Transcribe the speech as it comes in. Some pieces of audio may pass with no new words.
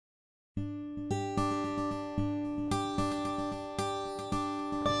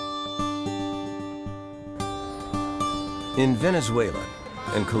In Venezuela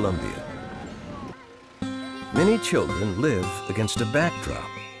and Colombia, many children live against a backdrop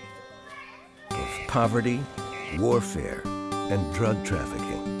of poverty, warfare, and drug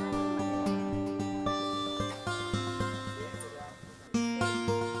trafficking.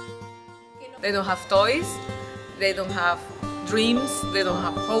 They don't have toys, they don't have dreams, they don't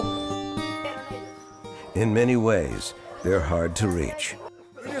have hope. In many ways, they're hard to reach.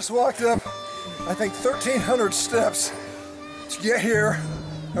 We just walked up, I think, 1,300 steps to get here,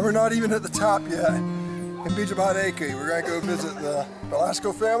 and we're not even at the top yet. In Bijabadeke, we're gonna go visit the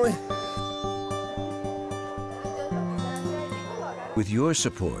Velasco family. With your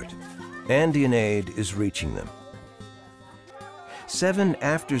support, Andean Aid is reaching them. 7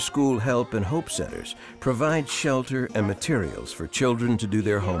 after-school help and hope centers provide shelter and materials for children to do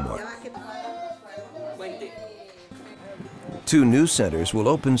their homework. 2 new centers will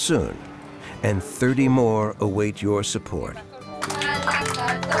open soon, and 30 more await your support.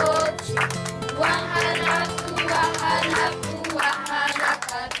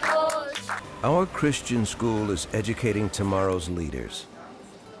 Our Christian school is educating tomorrow's leaders.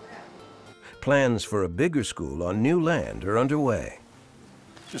 Plans for a bigger school on new land are underway.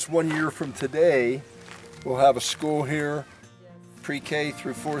 Just 1 year from today, we'll have a school here, pre-K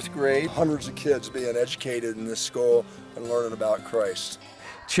through 4th grade. Hundreds of kids being educated in this school and learning about Christ.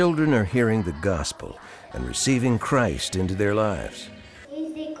 Children are hearing the gospel and receiving Christ into their lives.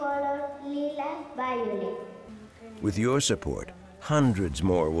 Is the color lila violet. With your support, hundreds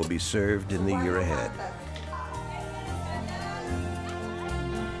more will be served in the year ahead.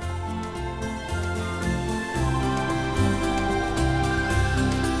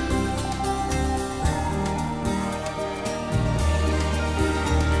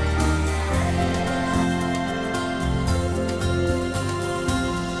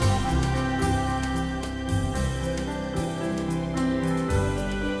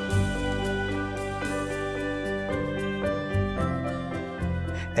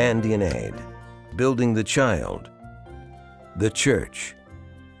 Andean Aid, building the child, the church,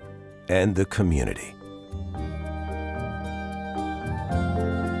 and the community.